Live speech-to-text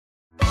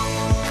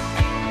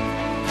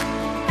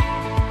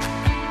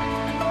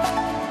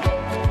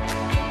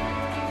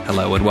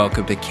Hello and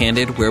welcome to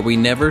Candid, where we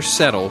never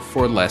settle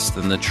for less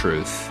than the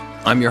truth.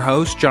 I'm your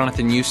host,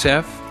 Jonathan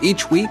Youssef.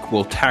 Each week,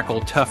 we'll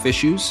tackle tough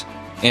issues,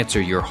 answer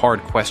your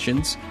hard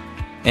questions,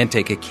 and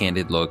take a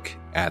candid look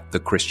at the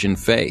Christian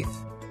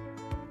faith.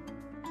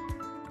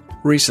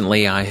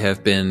 Recently, I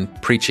have been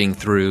preaching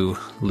through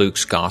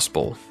Luke's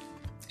Gospel,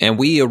 and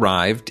we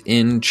arrived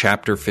in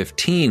chapter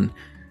 15,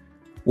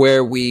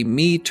 where we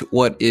meet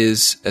what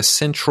is a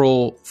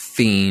central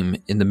theme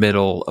in the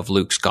middle of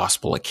Luke's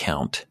Gospel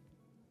account.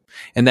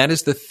 And that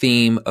is the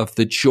theme of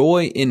the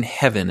joy in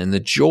heaven and the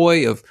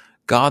joy of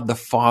God the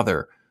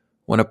Father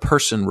when a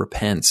person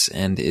repents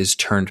and is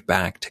turned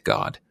back to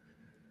God.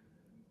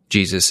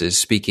 Jesus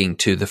is speaking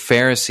to the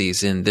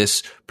Pharisees in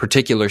this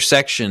particular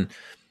section,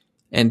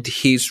 and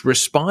he's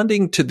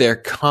responding to their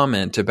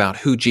comment about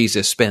who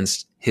Jesus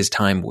spends his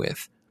time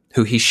with,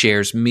 who he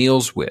shares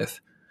meals with.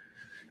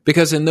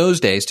 Because in those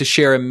days, to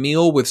share a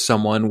meal with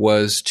someone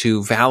was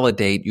to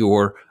validate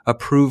your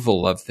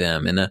approval of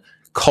them in a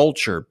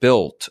culture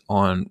built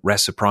on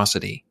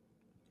reciprocity.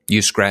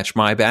 You scratch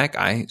my back,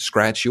 I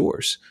scratch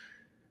yours.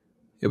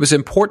 It was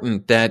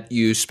important that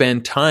you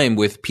spend time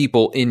with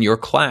people in your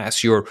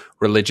class, your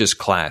religious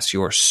class,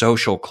 your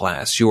social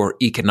class, your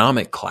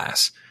economic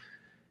class.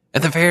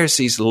 And the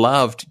Pharisees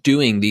loved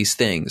doing these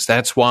things.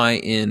 That's why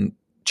in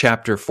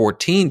chapter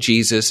 14,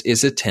 Jesus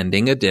is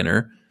attending a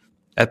dinner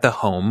at the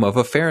home of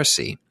a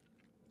Pharisee,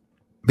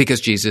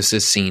 because Jesus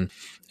is seen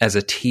as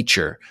a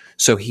teacher,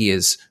 so he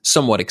is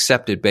somewhat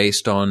accepted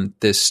based on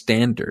this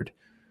standard.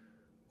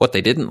 What they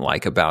didn't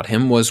like about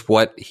him was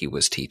what he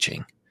was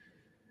teaching.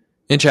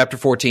 In chapter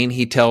 14,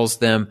 he tells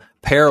them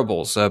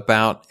parables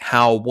about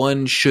how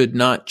one should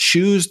not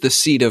choose the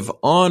seat of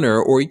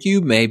honor or you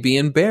may be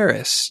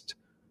embarrassed.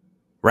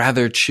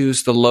 Rather,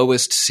 choose the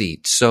lowest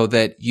seat so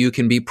that you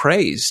can be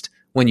praised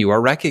when you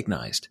are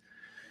recognized.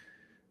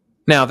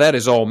 Now, that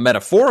is all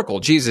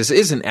metaphorical. Jesus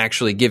isn't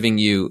actually giving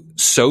you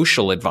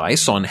social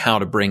advice on how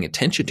to bring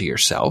attention to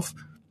yourself,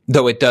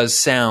 though it does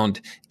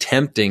sound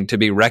tempting to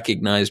be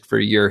recognized for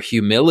your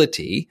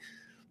humility,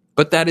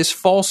 but that is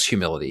false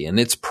humility and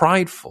it's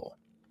prideful.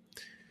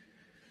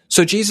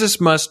 So Jesus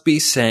must be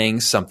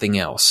saying something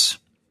else.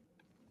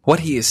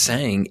 What he is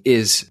saying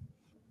is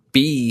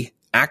be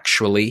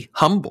actually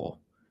humble.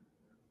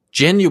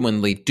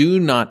 Genuinely do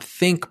not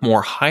think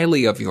more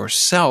highly of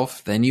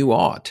yourself than you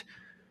ought.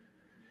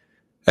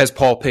 As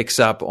Paul picks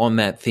up on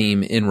that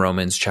theme in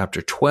Romans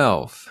chapter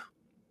 12.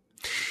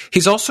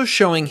 He's also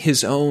showing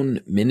his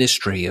own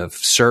ministry of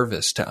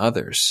service to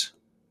others,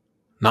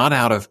 not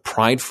out of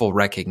prideful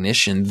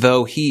recognition,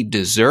 though he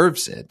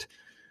deserves it,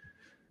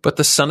 but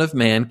the Son of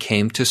Man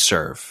came to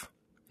serve,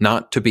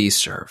 not to be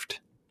served.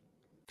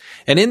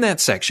 And in that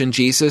section,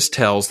 Jesus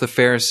tells the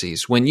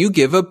Pharisees, when you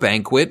give a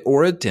banquet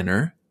or a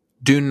dinner,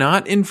 do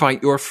not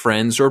invite your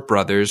friends or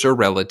brothers or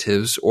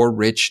relatives or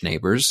rich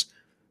neighbors,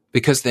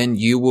 because then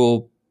you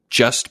will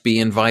just be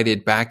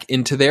invited back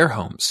into their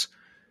homes.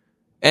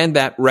 And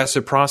that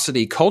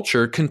reciprocity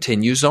culture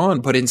continues on.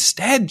 But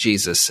instead,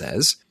 Jesus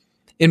says,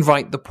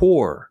 invite the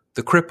poor,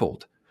 the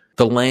crippled,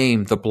 the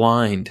lame, the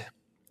blind,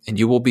 and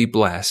you will be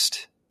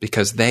blessed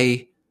because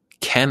they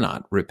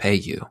cannot repay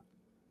you.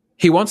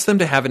 He wants them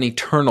to have an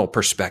eternal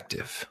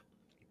perspective.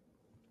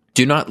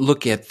 Do not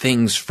look at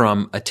things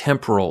from a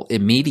temporal,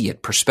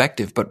 immediate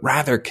perspective, but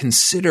rather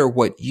consider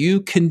what you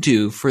can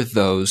do for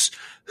those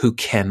who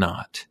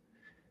cannot.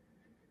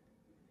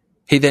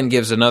 He then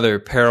gives another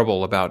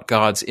parable about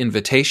God's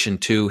invitation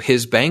to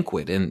his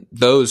banquet and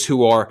those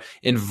who are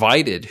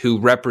invited who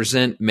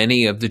represent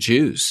many of the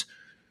Jews.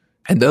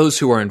 And those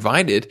who are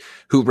invited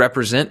who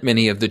represent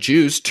many of the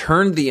Jews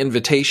turn the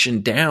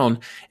invitation down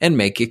and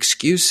make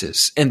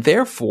excuses and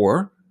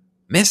therefore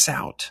miss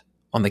out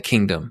on the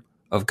kingdom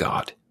of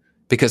God,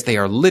 because they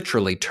are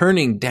literally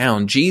turning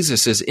down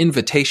Jesus'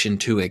 invitation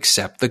to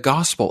accept the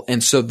gospel.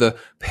 And so the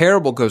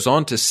parable goes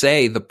on to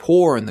say the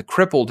poor and the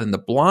crippled and the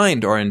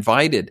blind are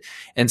invited,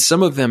 and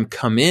some of them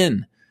come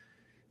in,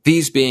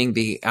 these being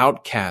the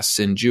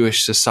outcasts in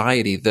Jewish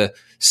society, the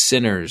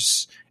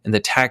sinners and the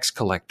tax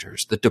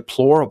collectors, the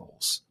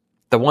deplorables,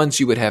 the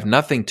ones you would have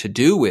nothing to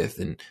do with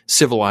in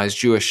civilized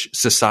Jewish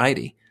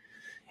society.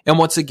 And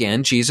once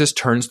again, Jesus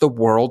turns the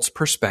world's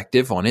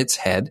perspective on its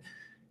head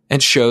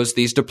and shows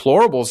these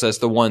deplorables as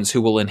the ones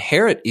who will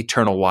inherit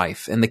eternal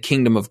life and the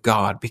kingdom of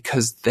God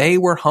because they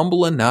were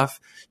humble enough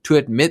to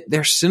admit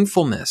their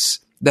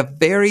sinfulness, the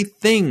very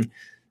thing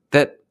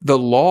that the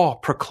law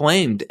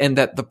proclaimed and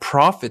that the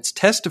prophets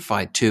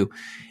testified to.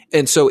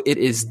 And so it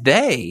is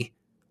they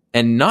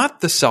and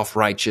not the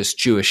self-righteous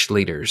Jewish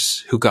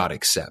leaders who God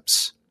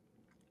accepts.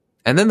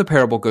 And then the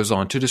parable goes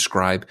on to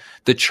describe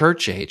the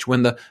church age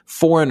when the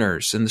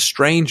foreigners and the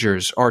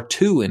strangers are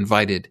too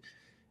invited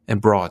and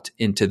brought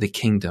into the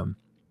kingdom.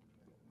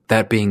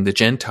 That being the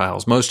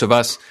Gentiles, most of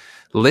us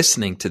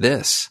listening to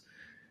this.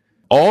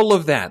 All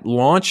of that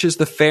launches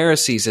the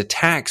Pharisees'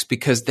 attacks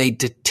because they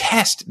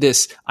detest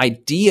this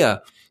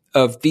idea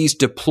of these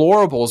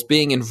deplorables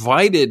being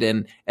invited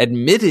and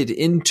admitted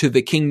into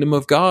the kingdom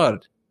of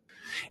God.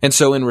 And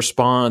so in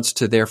response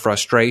to their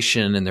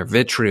frustration and their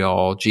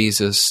vitriol,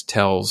 Jesus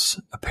tells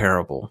a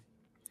parable.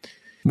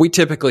 We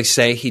typically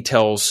say he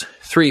tells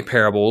 3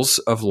 parables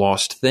of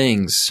lost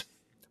things,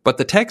 but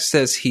the text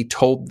says he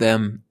told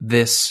them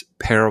this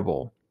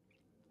parable.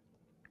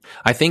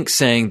 I think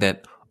saying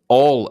that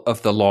all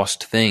of the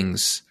lost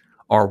things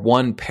are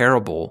one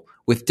parable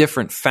with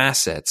different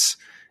facets,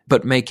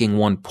 but making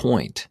one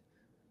point.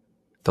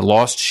 The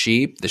lost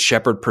sheep, the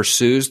shepherd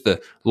pursues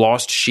the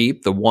lost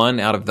sheep, the one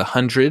out of the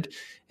 100,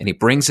 and he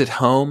brings it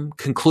home,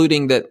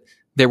 concluding that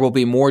there will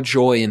be more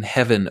joy in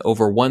heaven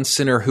over one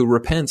sinner who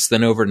repents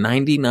than over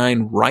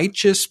 99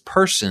 righteous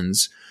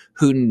persons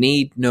who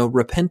need no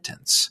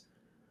repentance.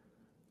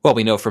 Well,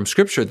 we know from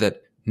Scripture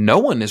that no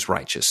one is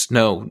righteous.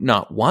 No,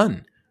 not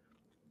one.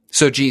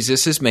 So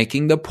Jesus is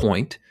making the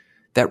point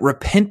that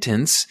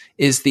repentance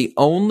is the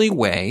only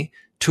way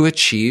to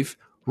achieve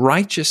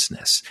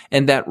righteousness,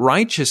 and that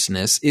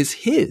righteousness is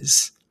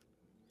his.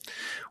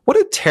 What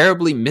a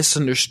terribly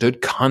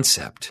misunderstood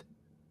concept.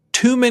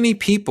 Too many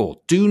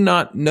people do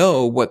not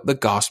know what the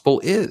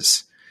gospel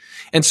is.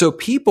 And so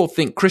people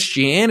think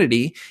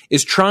Christianity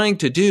is trying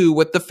to do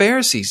what the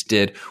Pharisees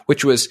did,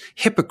 which was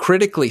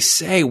hypocritically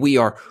say we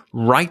are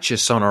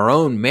righteous on our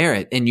own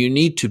merit and you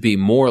need to be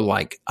more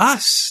like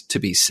us to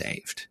be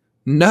saved.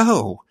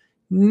 No,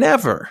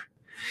 never.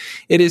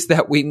 It is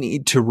that we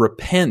need to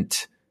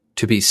repent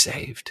to be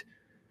saved,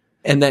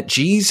 and that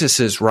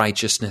Jesus'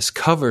 righteousness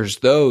covers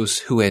those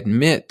who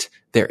admit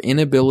their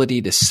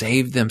inability to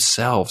save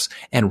themselves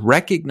and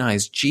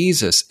recognize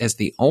Jesus as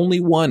the only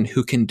one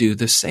who can do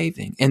the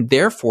saving, and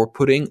therefore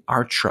putting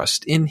our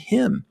trust in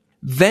him.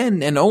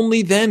 Then and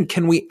only then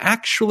can we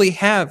actually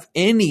have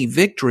any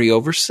victory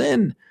over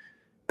sin,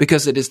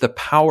 because it is the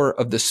power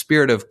of the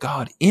Spirit of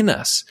God in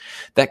us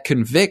that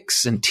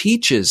convicts and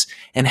teaches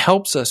and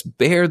helps us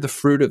bear the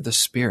fruit of the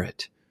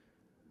Spirit.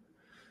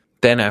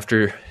 Then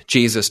after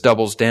Jesus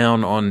doubles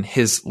down on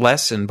his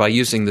lesson by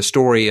using the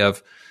story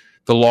of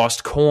the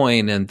lost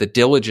coin and the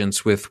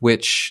diligence with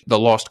which the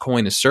lost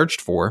coin is searched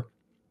for,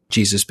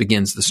 Jesus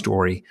begins the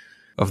story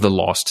of the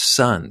lost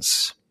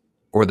sons,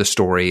 or the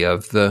story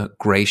of the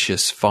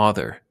gracious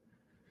Father.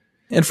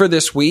 And for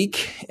this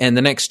week and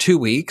the next 2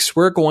 weeks,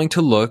 we're going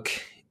to look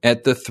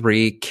at the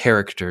 3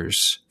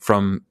 characters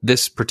from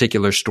this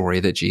particular story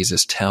that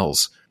Jesus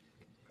tells.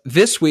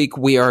 This week,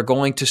 we are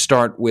going to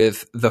start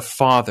with the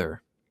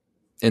Father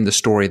in the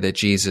story that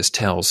Jesus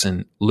tells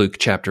in Luke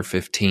chapter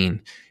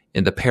 15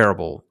 in the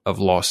parable of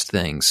lost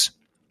things.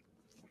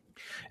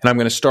 And I'm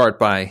going to start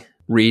by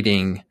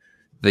reading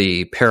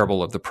the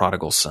parable of the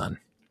prodigal son.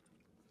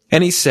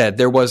 And he said,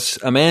 "There was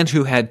a man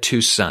who had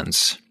 2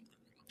 sons,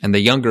 and the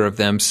younger of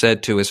them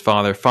said to his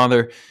father,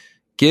 'Father,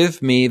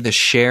 give me the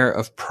share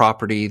of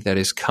property that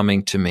is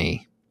coming to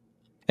me.'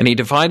 And he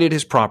divided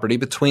his property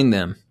between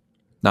them.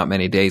 Not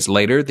many days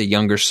later, the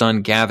younger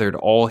son gathered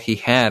all he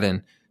had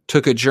and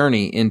took a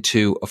journey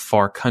into a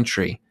far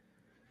country.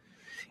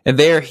 And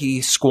there he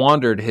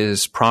squandered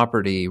his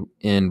property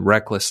in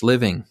reckless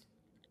living.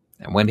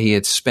 And when he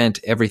had spent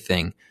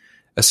everything,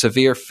 a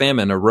severe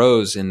famine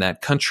arose in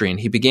that country, and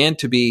he began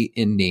to be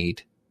in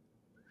need.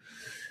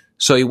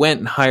 So he went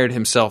and hired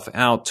himself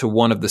out to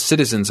one of the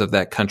citizens of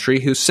that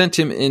country, who sent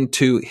him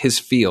into his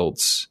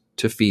fields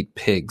to feed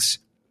pigs.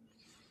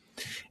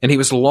 And he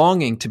was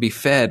longing to be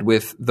fed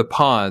with the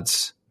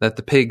pods that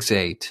the pigs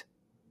ate,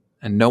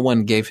 and no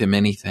one gave him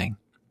anything.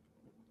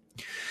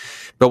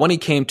 But when he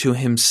came to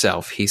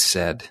himself, he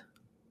said,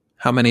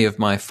 'How many of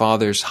my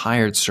father's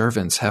hired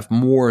servants have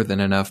more than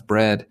enough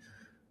bread,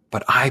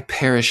 but I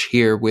perish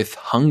here with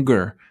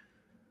hunger?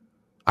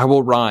 I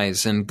will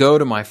rise and go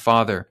to my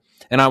father,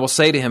 and I will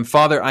say to him,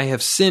 Father, I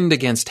have sinned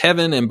against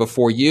heaven and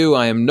before you.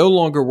 I am no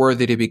longer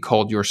worthy to be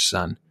called your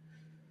son.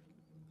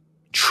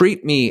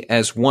 Treat me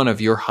as one of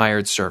your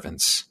hired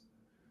servants.'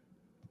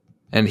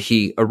 And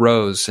he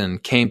arose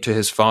and came to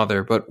his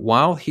father. But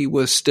while he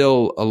was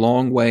still a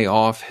long way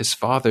off, his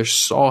father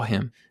saw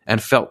him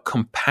and felt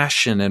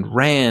compassion and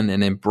ran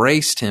and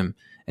embraced him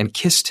and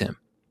kissed him.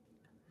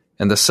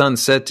 And the son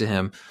said to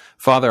him,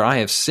 Father, I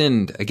have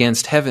sinned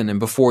against heaven and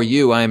before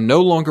you. I am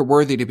no longer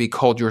worthy to be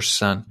called your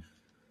son.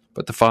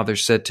 But the father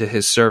said to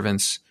his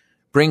servants,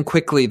 Bring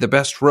quickly the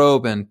best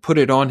robe and put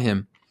it on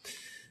him,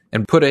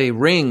 and put a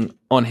ring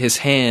on his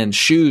hand,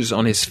 shoes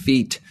on his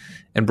feet,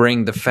 and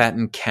bring the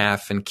fattened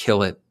calf and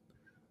kill it.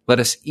 Let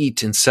us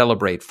eat and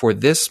celebrate, for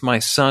this my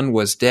son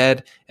was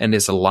dead and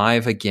is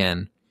alive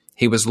again.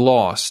 He was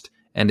lost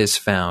and is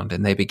found.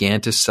 And they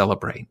began to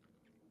celebrate.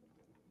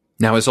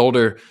 Now his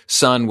older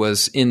son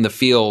was in the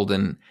field,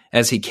 and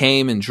as he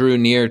came and drew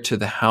near to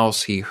the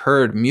house, he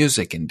heard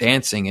music and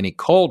dancing, and he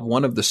called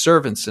one of the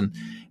servants and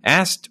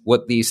asked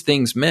what these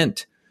things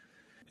meant.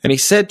 And he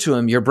said to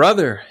him, Your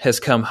brother has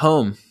come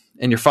home,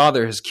 and your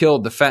father has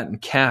killed the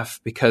fattened calf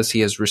because he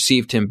has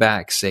received him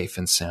back safe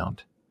and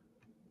sound.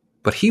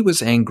 But he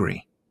was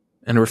angry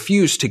and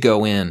refused to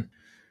go in.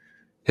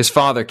 His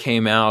father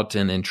came out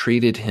and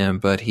entreated him,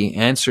 but he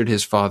answered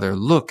his father,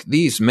 Look,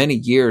 these many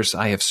years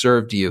I have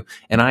served you,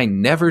 and I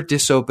never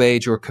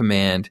disobeyed your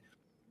command.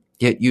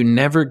 Yet you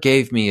never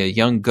gave me a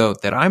young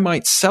goat that I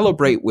might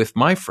celebrate with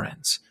my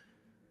friends.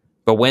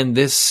 But when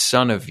this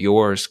son of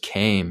yours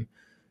came,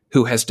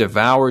 who has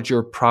devoured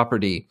your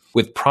property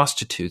with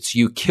prostitutes,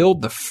 you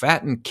killed the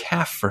fattened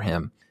calf for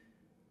him."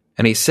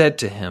 And he said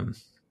to him,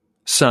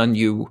 "Son,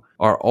 you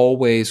are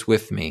always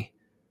with me,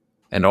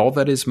 and all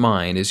that is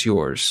mine is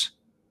yours."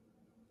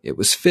 It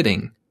was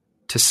fitting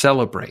to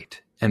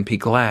celebrate and be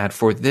glad,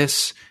 for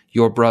this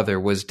your brother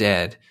was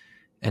dead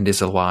and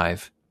is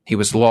alive. He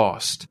was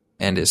lost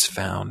and is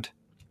found.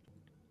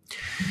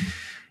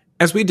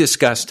 As we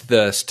discussed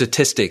the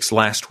statistics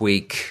last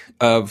week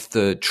of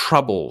the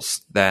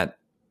troubles that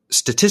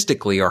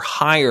statistically are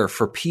higher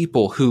for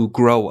people who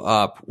grow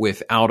up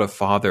without a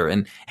father,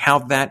 and how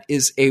that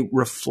is a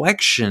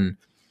reflection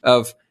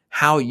of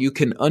how you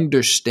can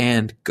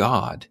understand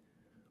God.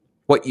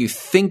 What you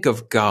think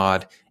of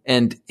God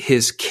and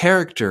his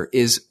character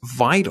is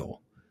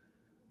vital,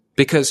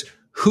 because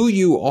who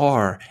you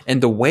are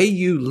and the way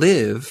you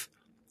live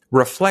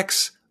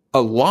reflects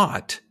a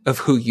lot of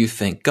who you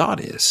think God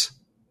is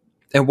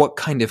and what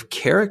kind of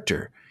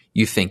character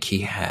you think he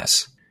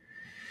has.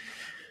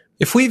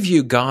 If we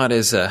view God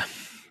as a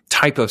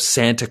type of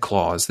Santa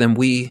Claus, then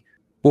we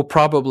will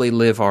probably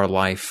live our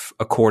life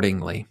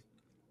accordingly.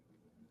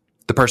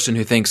 The person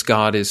who thinks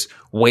God is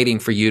waiting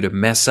for you to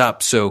mess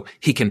up so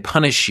he can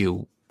punish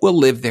you will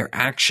live their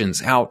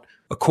actions out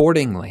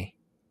accordingly.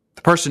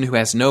 The person who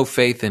has no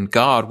faith in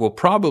God will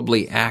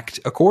probably act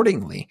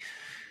accordingly.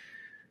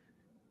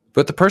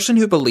 But the person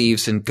who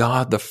believes in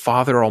God, the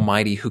Father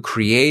Almighty, who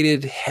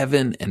created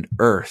heaven and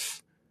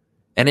earth,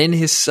 and in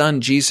his Son,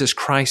 Jesus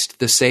Christ,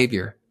 the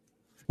Savior,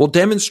 will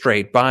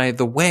demonstrate by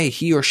the way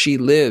he or she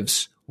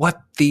lives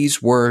what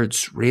these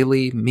words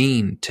really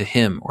mean to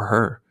him or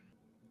her.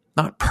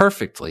 Not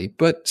perfectly,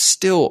 but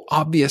still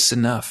obvious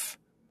enough.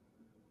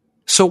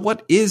 So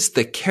what is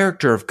the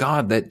character of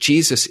God that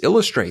Jesus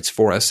illustrates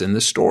for us in the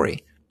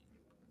story?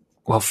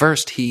 Well,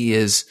 first, he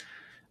is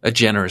a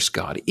generous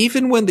God.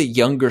 Even when the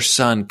younger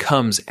son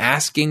comes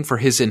asking for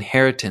his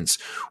inheritance,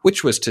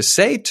 which was to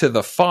say to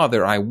the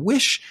father, "I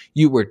wish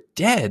you were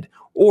dead,"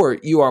 or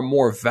 "you are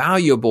more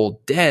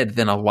valuable dead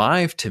than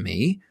alive to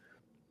me,"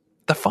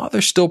 the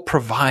father still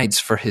provides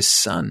for his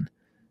son.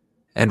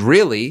 And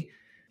really,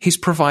 he's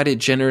provided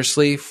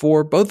generously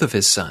for both of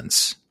his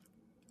sons,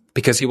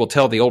 because he will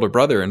tell the older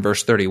brother in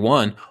verse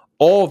 31,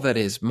 "All that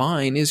is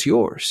mine is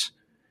yours."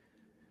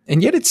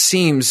 And yet it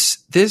seems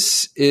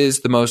this is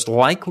the most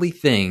likely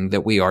thing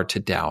that we are to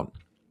doubt.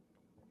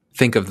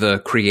 Think of the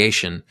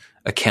creation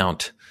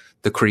account,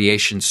 the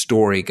creation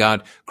story.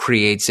 God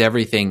creates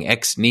everything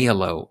ex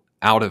nihilo,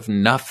 out of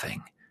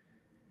nothing.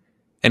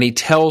 And he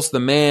tells the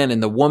man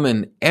and the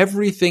woman,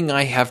 "Everything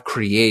I have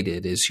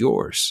created is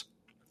yours.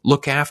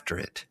 Look after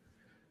it.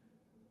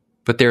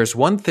 But there's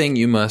one thing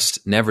you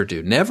must never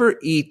do. Never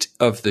eat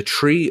of the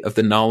tree of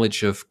the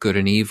knowledge of good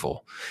and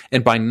evil.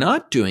 And by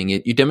not doing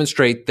it, you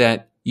demonstrate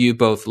that you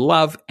both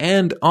love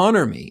and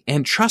honor me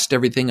and trust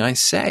everything I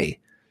say."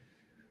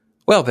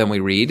 Well, then we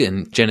read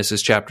in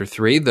Genesis chapter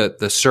 3 that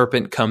the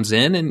serpent comes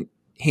in and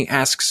he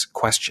asks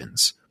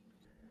questions.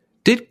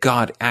 Did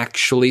God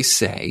actually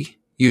say,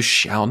 "You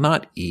shall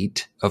not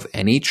eat of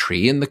any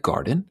tree in the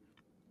garden"?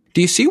 Do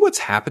you see what's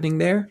happening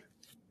there?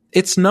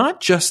 It's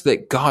not just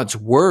that God's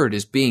word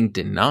is being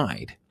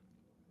denied.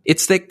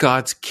 It's that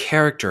God's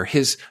character,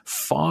 his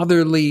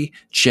fatherly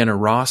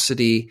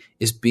generosity,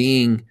 is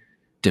being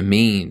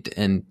demeaned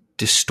and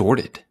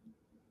distorted,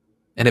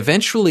 and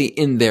eventually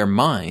in their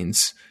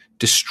minds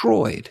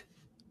destroyed,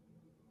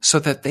 so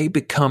that they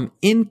become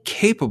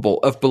incapable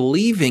of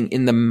believing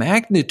in the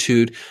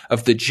magnitude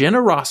of the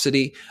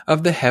generosity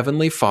of the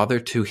Heavenly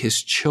Father to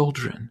his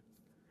children.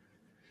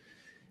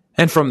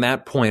 And from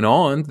that point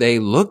on, they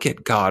look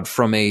at God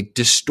from a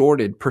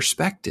distorted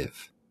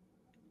perspective.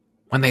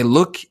 When they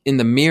look in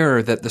the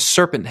mirror that the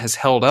serpent has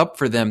held up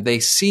for them, they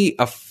see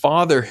a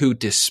father who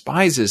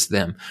despises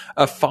them,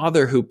 a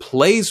father who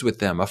plays with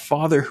them, a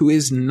father who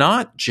is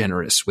not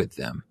generous with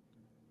them.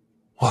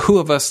 Well, who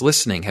of us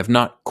listening have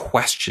not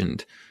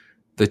questioned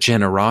the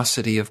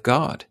generosity of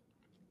God?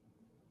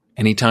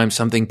 Anytime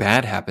something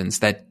bad happens,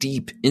 that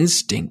deep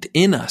instinct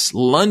in us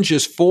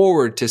lunges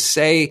forward to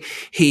say,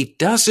 "He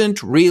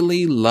doesn't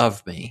really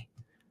love me."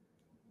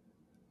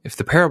 If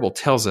the parable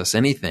tells us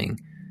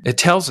anything, it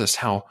tells us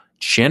how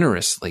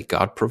generously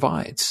God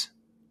provides.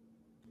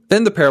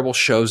 Then the parable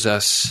shows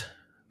us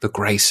the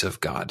grace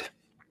of God.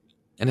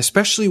 And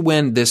especially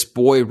when this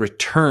boy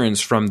returns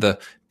from the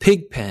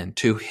pig pen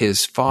to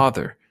his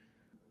father.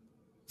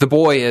 The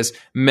boy has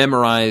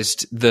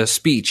memorized the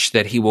speech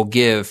that he will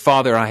give.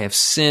 "Father, I have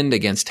sinned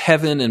against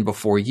heaven and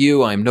before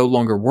you. I am no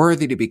longer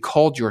worthy to be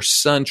called your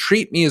son.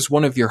 Treat me as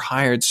one of your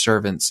hired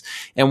servants."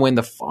 And when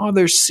the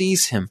father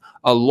sees him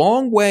a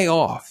long way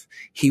off,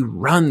 he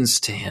runs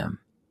to him.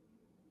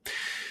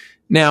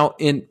 Now,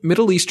 in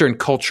Middle Eastern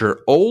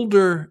culture,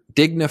 older,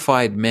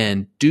 dignified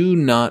men do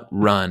not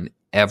run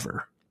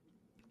ever.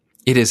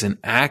 It is an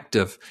act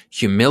of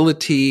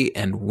humility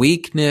and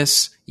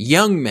weakness.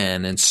 Young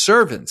men and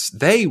servants,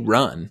 they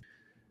run.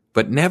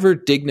 but never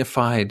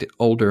dignified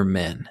older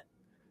men.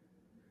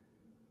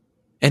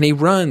 And he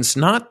runs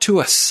not to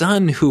a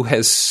son who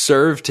has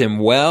served him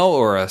well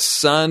or a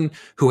son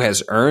who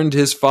has earned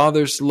his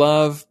father's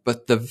love,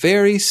 but the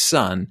very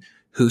son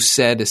who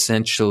said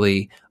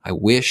essentially, "I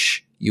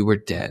wish you were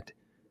dead."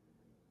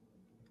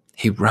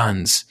 He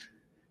runs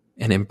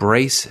and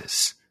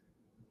embraces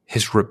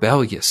his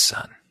rebellious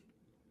son.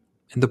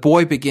 And the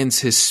boy begins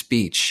his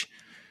speech,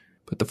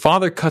 but the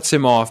father cuts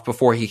him off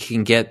before he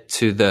can get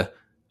to the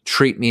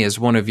 "treat me as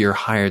one of your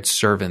hired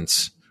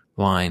servants"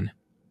 line.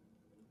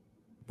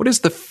 What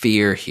is the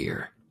fear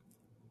here?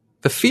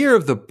 The fear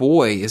of the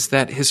boy is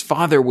that his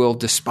father will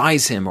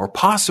despise him or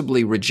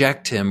possibly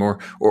reject him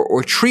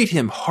or treat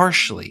him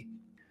harshly.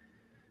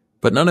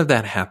 But none of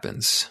that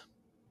happens.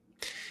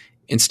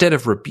 Instead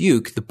of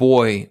rebuke, the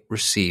boy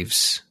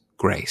receives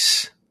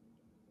grace.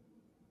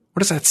 What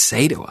does that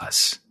say to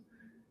us?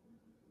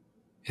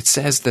 It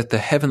says that the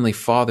Heavenly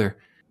Father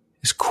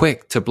is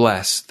quick to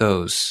bless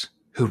those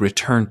who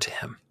return to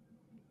him.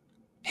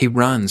 He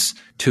runs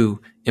to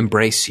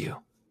embrace you.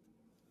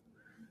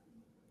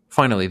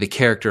 Finally, the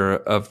character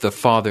of the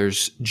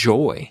father's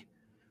joy.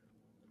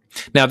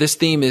 Now, this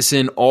theme is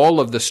in all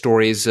of the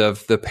stories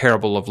of the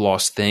parable of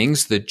lost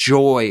things. The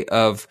joy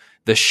of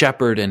the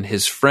shepherd and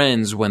his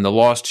friends when the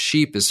lost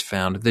sheep is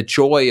found. The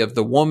joy of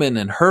the woman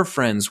and her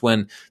friends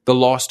when the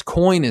lost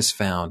coin is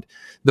found.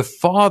 The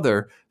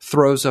father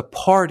throws a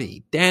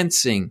party,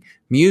 dancing,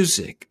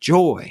 music,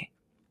 joy.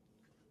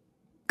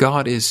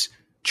 God is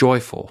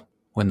joyful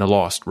when the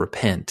lost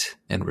repent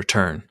and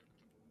return.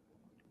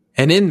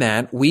 And in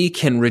that, we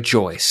can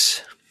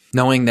rejoice,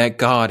 knowing that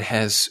God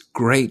has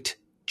great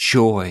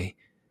joy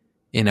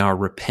in our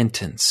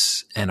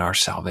repentance and our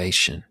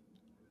salvation.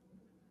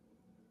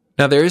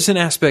 Now, there is an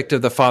aspect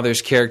of the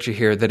Father's character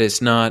here that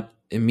is not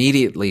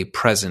immediately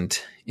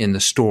present in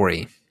the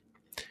story,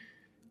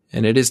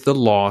 and it is the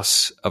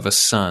loss of a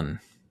son.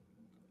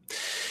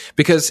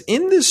 Because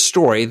in this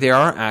story, there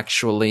are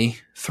actually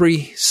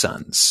 3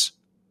 sons.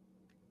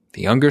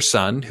 The younger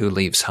son who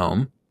leaves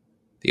home,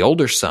 the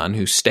older son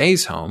who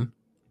stays home,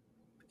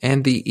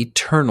 and the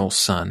eternal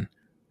son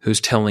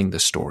who's telling the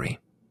story.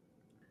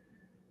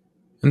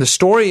 And the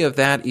story of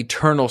that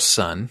eternal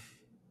son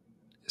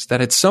is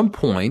that at some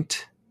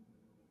point,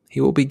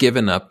 he will be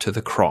given up to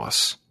the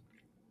cross,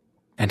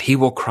 and he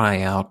will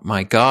cry out,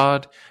 my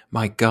God,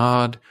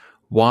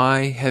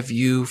 why have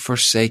you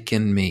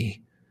forsaken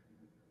me?"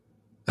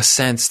 A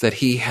sense that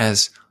he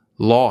has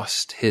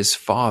lost his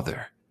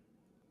father,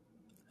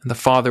 and the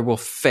father will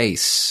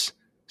face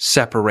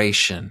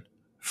separation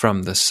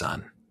from the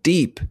son.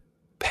 Deep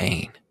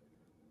pain.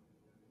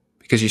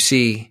 Because you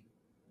see,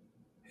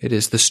 it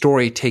is the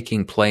story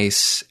taking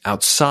place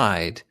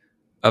outside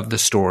of the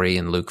story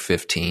in Luke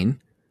 15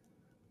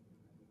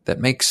 that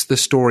makes the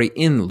story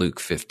in Luke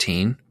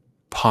 15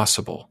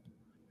 possible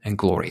and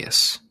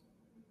glorious.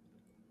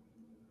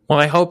 Well,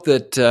 I hope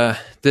that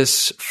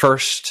this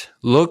first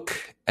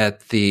look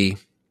at the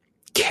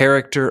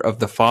character of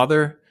the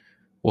Father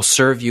will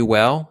serve you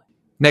well.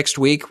 Next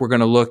week, we're going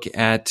to look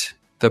at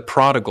the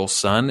prodigal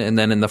son, and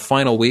then in the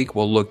final week,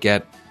 we'll look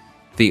at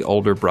the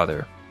older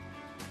brother.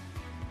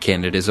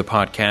 Candid is a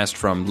podcast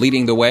from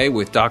Leading the Way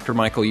with Dr.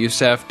 Michael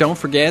Youssef. Don't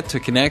forget to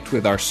connect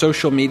with our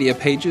social media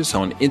pages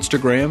on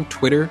Instagram,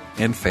 Twitter,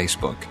 and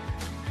Facebook.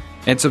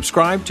 And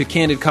subscribe to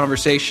Candid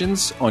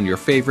Conversations on your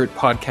favorite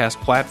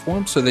podcast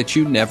platform so that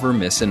you never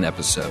miss an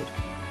episode.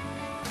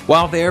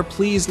 While there,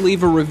 please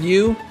leave a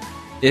review.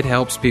 It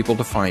helps people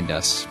to find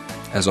us.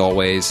 As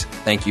always,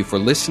 thank you for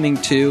listening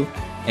to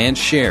and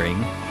sharing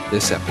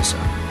this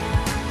episode.